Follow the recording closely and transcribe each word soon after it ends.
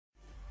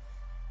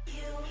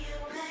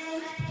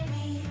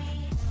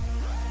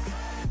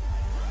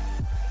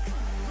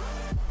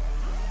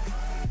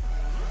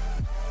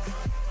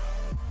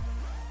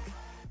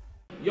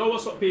Yo,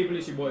 what's up people,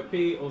 it's your boy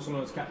P, also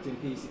known as Captain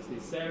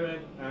P67,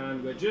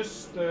 and we're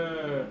just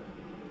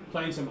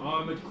playing some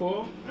Armored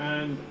Core,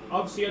 and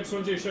obviously I just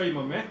wanted to show you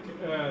my mech.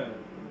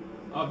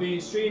 I've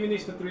been streaming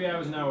this for 3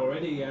 hours now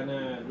already,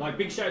 and like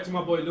big shout out to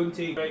my boy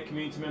Lunty, great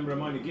community member of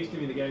mine who gifted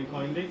me the game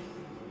kindly,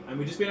 and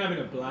we've just been having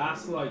a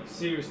blast, like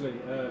seriously.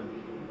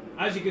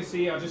 As you can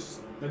see,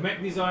 the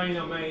mech design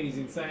I made is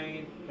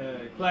insane,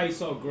 it plays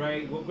so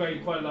great, we've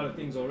upgraded quite a lot of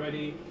things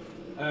already.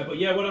 But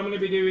yeah, what I'm going to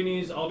be doing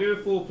is I'll do a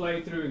full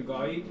playthrough and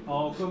guide.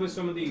 I'll cover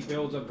some of the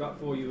builds I've got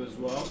for you as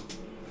well.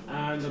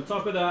 And on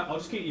top of that, I'll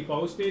just keep you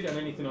posted on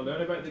anything I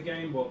learn about the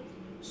game. But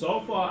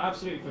so far,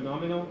 absolutely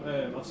phenomenal.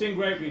 I've seen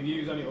great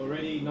reviews on it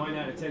already, 9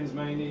 out of 10s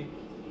mainly.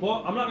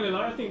 But I'm not going to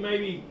lie, I think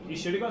maybe you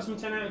should have got some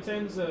 10 out of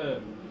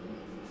 10s.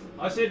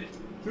 I said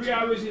 3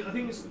 hours, I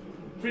think it's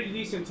pretty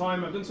decent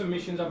time. I've done some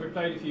missions, I've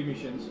replayed a few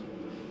missions.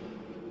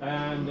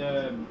 And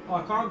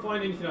I can't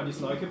find anything I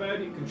dislike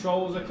about it.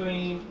 Controls are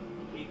clean.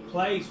 It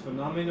plays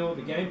phenomenal,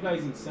 the gameplay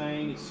is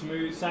insane, it's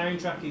smooth,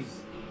 soundtrack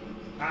is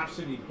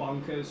absolutely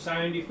bonkers,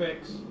 sound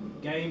effects,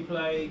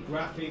 gameplay,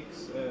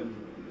 graphics,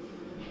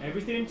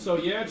 everything. So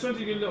yeah, I just wanted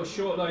to do a little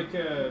short, like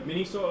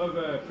mini sort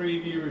of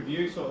preview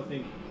review sort of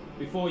thing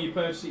before you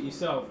purchase it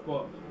yourself.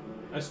 But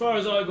as far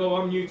as I go,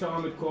 I'm new to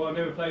Armored Core, I've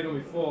never played one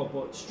before,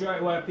 but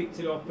straight away I picked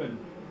it up and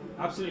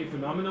absolutely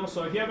phenomenal.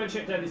 So if you haven't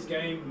checked out this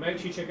game, make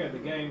sure you check out the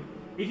game.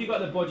 If you've got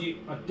the budget,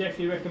 I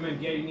definitely recommend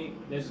getting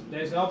it.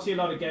 There's obviously a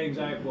lot of games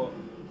out, but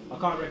I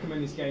can't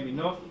recommend this game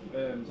enough.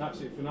 It's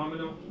absolutely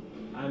phenomenal.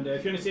 And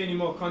if you want to see any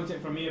more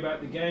content from me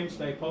about the game,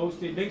 stay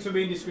posted. Links will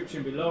be in the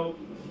description below,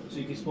 so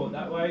you can support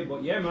that way.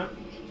 But yeah, man,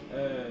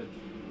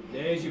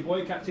 there's your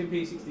boy Captain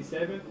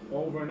P67,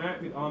 over and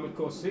out with Armored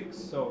Core 6.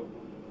 So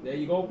there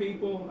you go,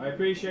 people. I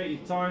appreciate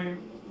your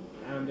time.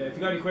 And if you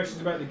got any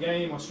questions about the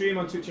game, I stream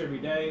on Twitch every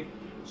day.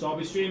 So I'll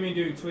be streaming,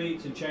 doing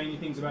tweets and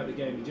changing things about the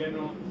game in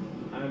general.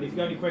 And if you've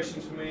got any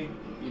questions for me,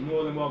 you're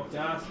more than welcome to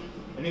ask.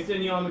 And if there's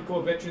any Armored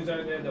Core veterans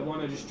out there that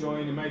want to just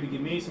join and maybe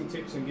give me some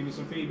tips and give me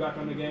some feedback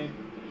on the game,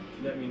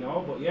 let me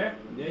know. But yeah,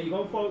 there you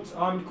go folks,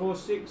 Armored Core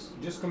 6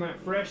 just come out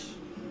fresh.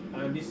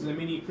 And this is a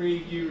mini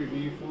preview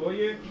review for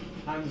you,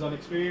 hands-on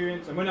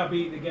experience. And when I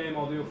beat the game,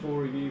 I'll do a full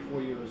review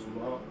for you as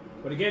well.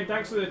 But again,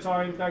 thanks for the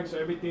time, thanks for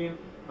everything.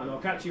 And I'll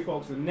catch you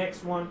folks in the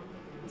next one.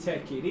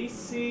 Take it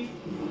easy.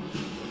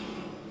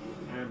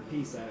 And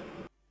peace out.